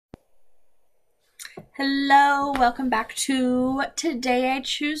Hello, welcome back to Today I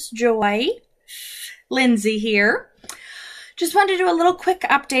Choose Joy. Lindsay here. Just wanted to do a little quick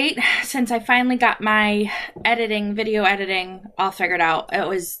update since I finally got my video editing all figured out. It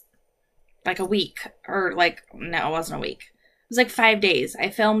was like a week, no, it wasn't a week. It was like 5 days.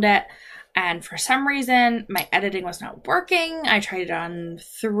 I filmed it, and for some reason, my editing was not working. I tried it on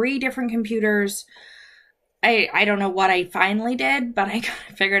 3 different computers. I don't know what I finally did, but I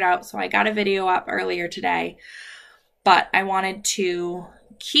figured out. So I got a video up earlier today, but I wanted to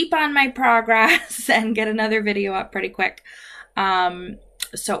keep on my progress and get another video up pretty quick.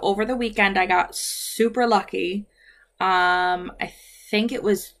 So over the weekend, I got super lucky. I think it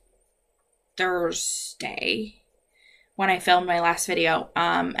was Thursday when I filmed my last video.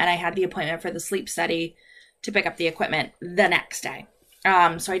 And I had the appointment for the sleep study to pick up the equipment the next day.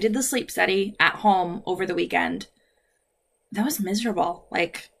 So I did the sleep study at home over the weekend. That was miserable.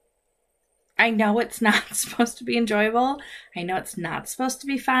 Like, I know it's not supposed to be enjoyable. I know it's not supposed to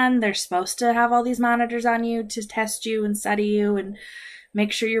be fun. They're supposed to have all these monitors on you to test you and study you and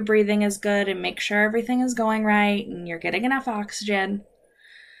make sure your breathing is good and make sure everything is going right and you're getting enough oxygen.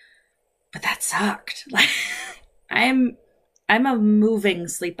 But that sucked. Like, I'm a moving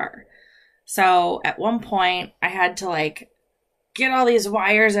sleeper. So at one point I had to get all these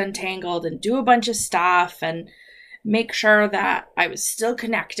wires untangled and do a bunch of stuff and make sure that I was still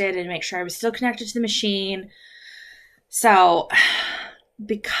connected and make sure I was still connected to the machine. So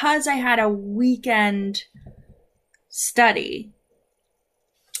because I had a weekend study,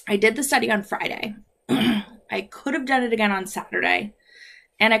 I did the study on Friday. I could have done it again on Saturday,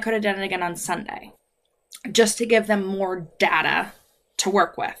 and I could have done it again on Sunday just to give them more data to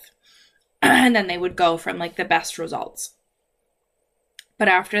work with. And then they would go from the best results. But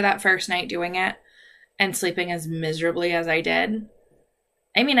after that first night doing it and sleeping as miserably as I did,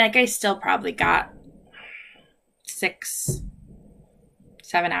 I still probably got 6-7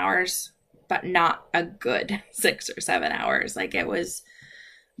 hours, but not a good 6 or 7 hours. It was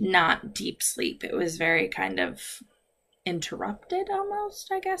not deep sleep. It was very kind of interrupted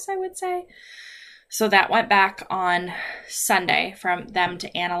almost, I guess I would say. So that went back on Sunday from them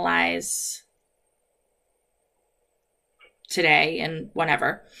to analyze today and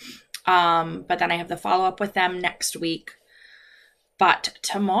whenever. But then I have the follow-up with them next week. But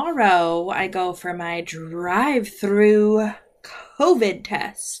tomorrow I go for my drive-through COVID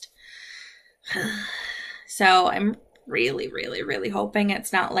test. So I'm really, really, really hoping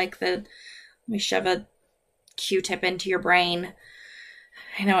it's not we shove a Q-tip into your brain.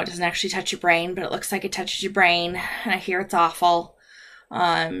 I know it doesn't actually touch your brain, but it looks like it touches your brain. And I hear it's awful.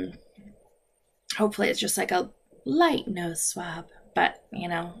 Hopefully it's just a light nose swab, but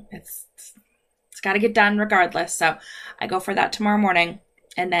it's got to get done regardless. So I go for that tomorrow morning,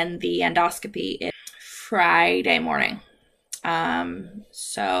 and then the endoscopy is Friday morning.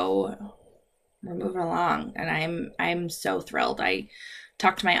 So we're moving along, and I'm so thrilled. I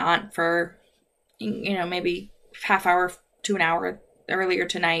talked to my aunt for maybe half hour to an hour earlier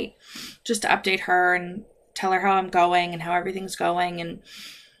tonight just to update her and tell her how I'm going and how everything's going. And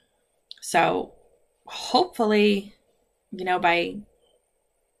so hopefully, by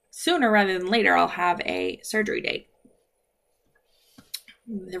sooner rather than later, I'll have a surgery date.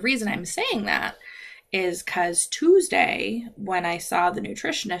 The reason I'm saying that is because Tuesday, when I saw the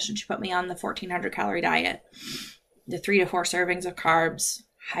nutritionist and she put me on the 1,400 calorie diet, the 3 to 4 servings of carbs,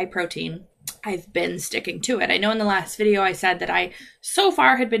 high protein, I've been sticking to it. I know in the last video I said that I so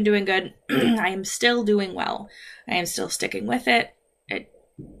far had been doing good. I am still doing well. I am still sticking with it. It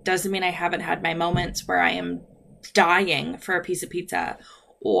doesn't mean I haven't had my moments where I am dying for a piece of pizza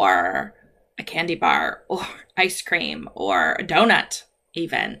or a candy bar or ice cream or a donut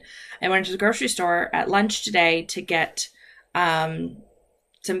even. I went to the grocery store at lunch today to get some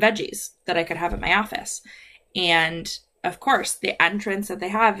veggies that I could have at my office. And of course, the entrance that they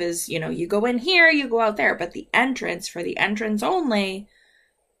have is, you go in here, you go out there, but the entrance for the entrance only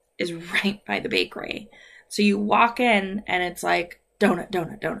is right by the bakery. So you walk in and it's donut,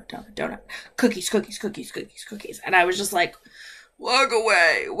 cookies. And I was just walk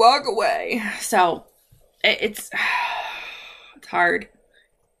away. So it's hard.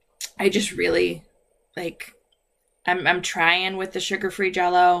 I just really I'm trying with the sugar-free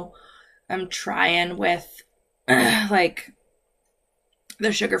Jell-O. I'm trying with the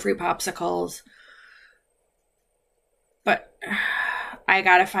sugar-free popsicles. But I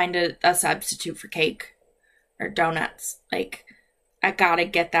gotta find a substitute for cake or donuts. I gotta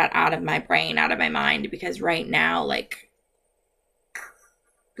get that out of my brain, out of my mind, because right now,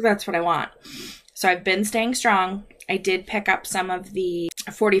 that's what I want. So I've been staying strong. I did pick up some of the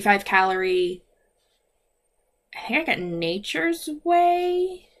 45 calorie I think I got Nature's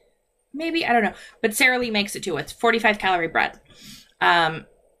Way, maybe, I don't know. But Sara Lee makes it too. It's 45 calorie bread.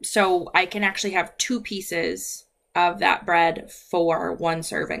 So I can actually have 2 pieces of that bread for 1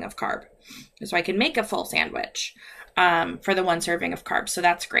 serving of carb. So I can make a full sandwich for the 1 serving of carbs. So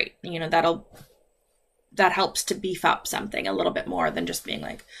that's great. You know, that helps to beef up something a little bit more than just being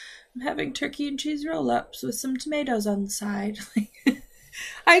like, I'm having turkey and cheese roll-ups with some tomatoes on the side.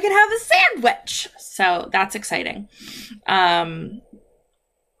 I can have a sandwich. So that's exciting. But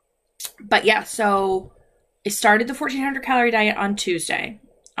yeah, so I started the 1400 calorie diet on Tuesday.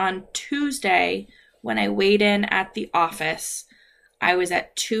 On Tuesday, when I weighed in at the office, I was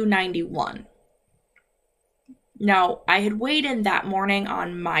at 291. Now, I had weighed in that morning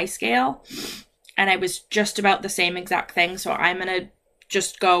on my scale, and I was just about the same exact thing. So I'm going to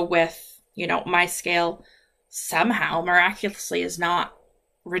just go with, you know, my scale somehow miraculously is not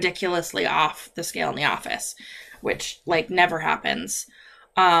ridiculously off the scale in the office, which like never happens.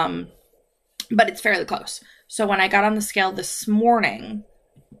 But it's fairly close. So when I got on the scale this morning,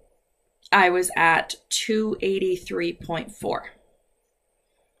 I was at 283.4.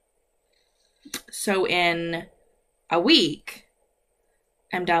 So in a week,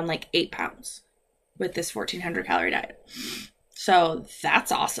 I'm down like 8 pounds with this 1400 calorie diet. So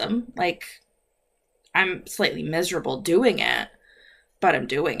that's awesome. Like, I'm slightly miserable doing it, but I'm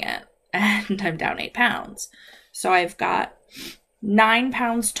doing it, and I'm down 8 pounds. So I've got 9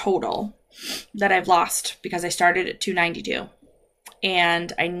 pounds total that I've lost because I started at 292.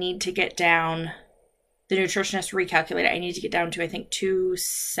 And I need to get down, the nutritionist recalculated, I need to get down to, I think,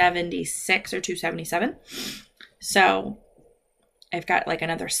 276 or 277. So I've got like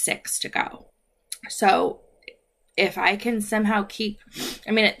another 6 to go. So if I can somehow keep,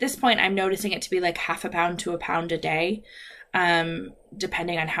 I mean, at this point, I'm noticing it to be like half a pound to a pound a day,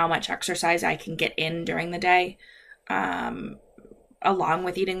 depending on how much exercise I can get in during the day, along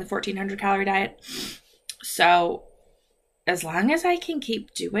with eating the 1400 calorie diet. So as long as I can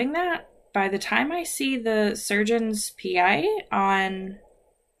keep doing that, by the time I see the surgeon's PI on,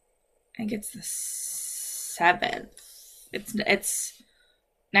 I think it's the 7th. It's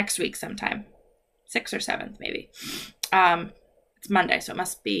next week sometime. 6th or 7th, maybe. It's Monday, so it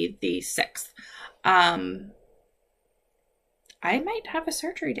must be the 6th. I might have a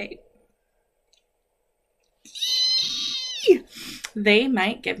surgery date. They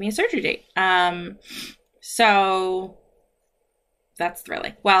might give me a surgery date. So that's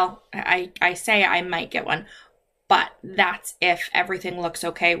thrilling. Well, I say I might get one, but that's if everything looks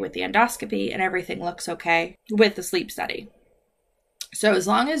okay with the endoscopy and everything looks okay with the sleep study. So as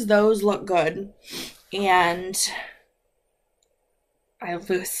long as those look good and I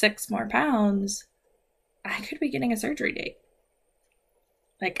lose 6 more pounds, I could be getting a surgery date.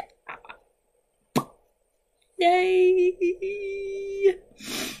 Like, yay!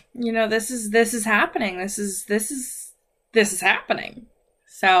 You know, this is happening. This is happening.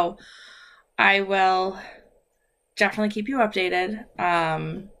 So I will definitely keep you updated.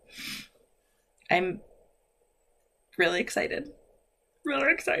 I'm really excited.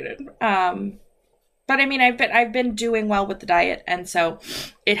 Really excited. But I mean, I've been doing well with the diet, and so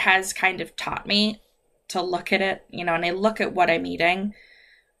it has kind of taught me to look at it, you know, and I look at what I'm eating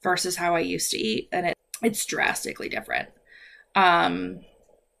versus how I used to eat, and it's drastically different. That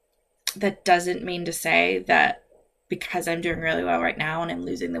doesn't mean to say that because I'm doing really well right now and I'm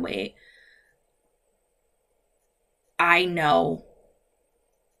losing the weight, I know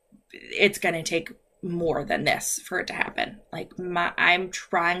it's going to take more than this for it to happen. Like, I'm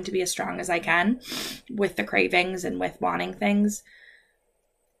trying to be as strong as I can with the cravings and with wanting things,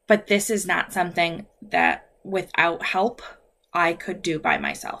 but this is not something that without help I could do by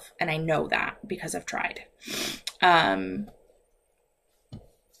myself, and I know that because I've tried.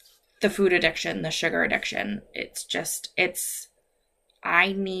 The food addiction, the sugar addiction,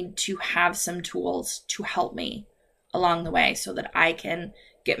 I need to have some tools to help me along the way so that I can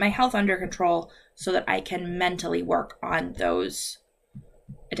get my health under control, so that I can mentally work on those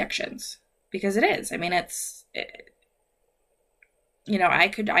addictions. Because it is. I mean, you know, I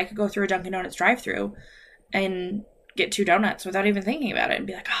could go through a Dunkin' Donuts drive-thru and get 2 donuts without even thinking about it and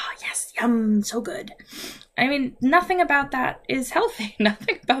be like, oh, yes, yum, so good. I mean, nothing about that is healthy.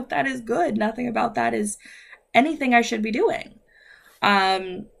 Nothing about that is good. Nothing about that is anything I should be doing.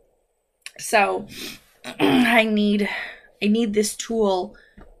 So I need this tool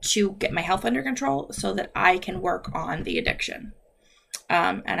to get my health under control so that I can work on the addiction.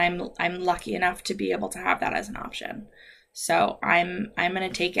 And I'm lucky enough to be able to have that as an option. So I'm going to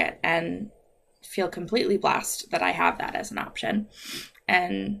take it and feel completely blessed that I have that as an option.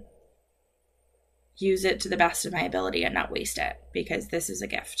 And use it to the best of my ability and not waste it, because this is a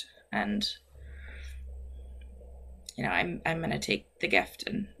gift. And, you know, I'm going to take the gift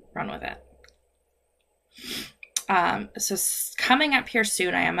and run with it. So coming up here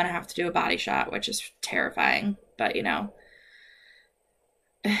soon, I am going to have to do a body shot, which is terrifying, but you know,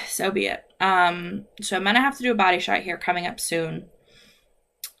 so be it. So I'm going to have to do a body shot here coming up soon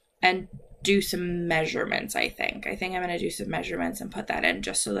and do some measurements, I think. I'm going to do some measurements and put that in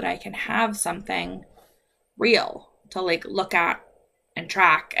just so that I can have something real to like look at and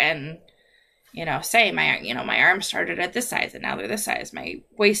track and, you know, say my arms started at this size and now they're this size. My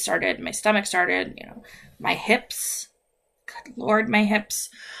waist started, my stomach started, you know, my hips, good Lord, my hips,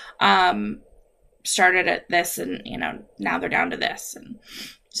 started at this and, you know, now they're down to this. And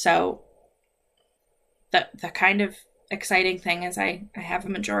so the kind of exciting thing is I have a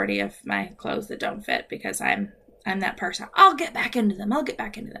majority of my clothes that don't fit because I'm that person. I'll get back into them.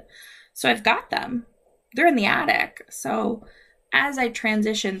 So I've got them. They're in the attic. So as I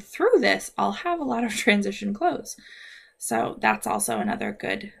transition through this, I'll have a lot of transition clothes. So that's also another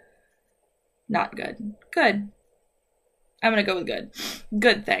good, not good, good. I'm going to go with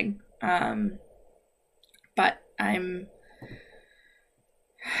good thing. But I'm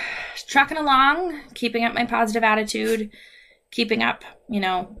trucking along, keeping up my positive attitude, keeping up, you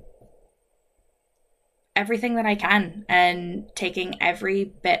know, everything that I can and taking every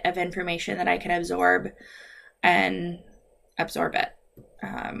bit of information that I can absorb and absorb it.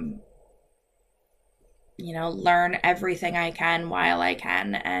 You know, learn everything I can while I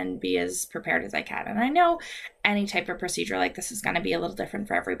can and be as prepared as I can. And I know any type of procedure like this is going to be a little different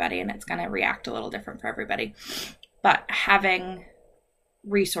for everybody and it's going to react a little different for everybody. But having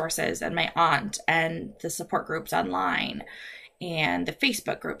resources and my aunt and the support groups online and the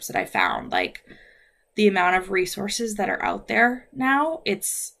Facebook groups that I found, like the amount of resources that are out there now,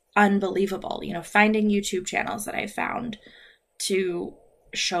 it's unbelievable. You know, finding YouTube channels that I found to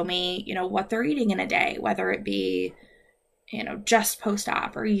show me, you know, what they're eating in a day, whether it be, you know, just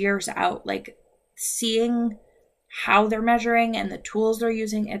post-op or years out, like seeing how they're measuring and the tools they're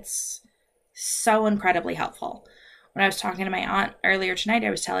using, it's so incredibly helpful. When I was talking to my aunt earlier tonight,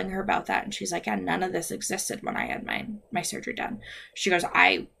 I was telling her about that and she's like, yeah, none of this existed when I had my surgery done. She goes,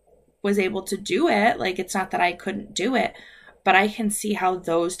 I was able to do it. Like, it's not that I couldn't do it, but I can see how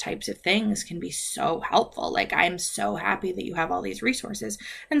those types of things can be so helpful. Like, I'm so happy that you have all these resources.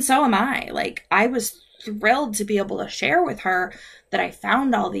 And so am I. Like, I was thrilled to be able to share with her that I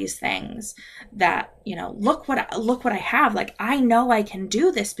found all these things that, you know, look what I have. Like, I know I can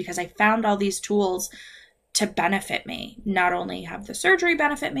do this because I found all these tools to benefit me. Not only have the surgery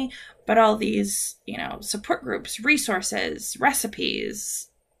benefit me, but all these, you know, support groups, resources, recipes,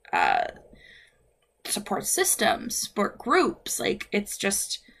 support systems, support groups. Like, it's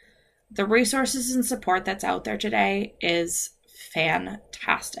just the resources and support that's out there today is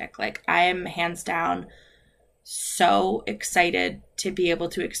fantastic. Like, I am hands down so excited to be able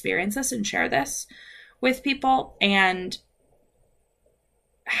to experience this and share this with people and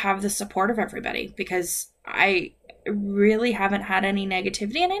have the support of everybody, because I really haven't had any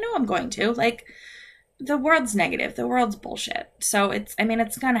negativity, and I know I'm going to. Like, the world's negative. The world's bullshit. So it's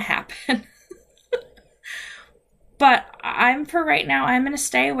going to happen. But for right now, I'm going to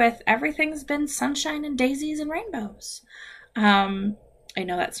stay with everything's been sunshine and daisies and rainbows. I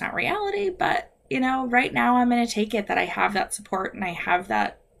know that's not reality, but, you know, right now I'm going to take it that I have that support and I have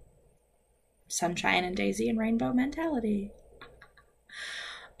that sunshine and daisy and rainbow mentality.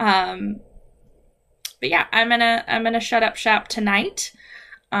 But yeah, I'm gonna shut up shop tonight,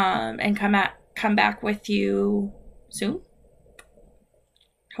 and come back with you soon.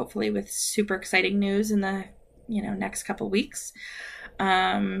 Hopefully with super exciting news in the, you know, next couple weeks.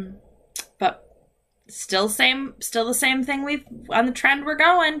 But still the same thing on the trend we're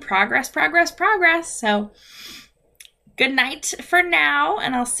going. Progress. So good night for now,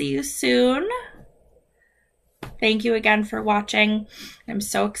 and I'll see you soon. Thank you again for watching. I'm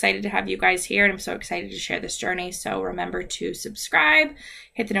so excited to have you guys here, and I'm so excited to share this journey. So remember to subscribe,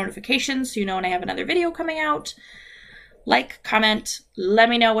 hit the notifications so you know when I have another video coming out. Like, comment, let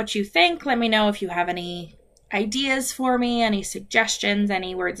me know what you think. Let me know if you have any ideas for me, any suggestions,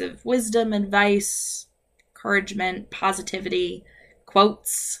 any words of wisdom, advice, encouragement, positivity,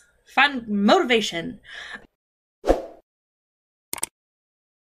 quotes, fun, motivation.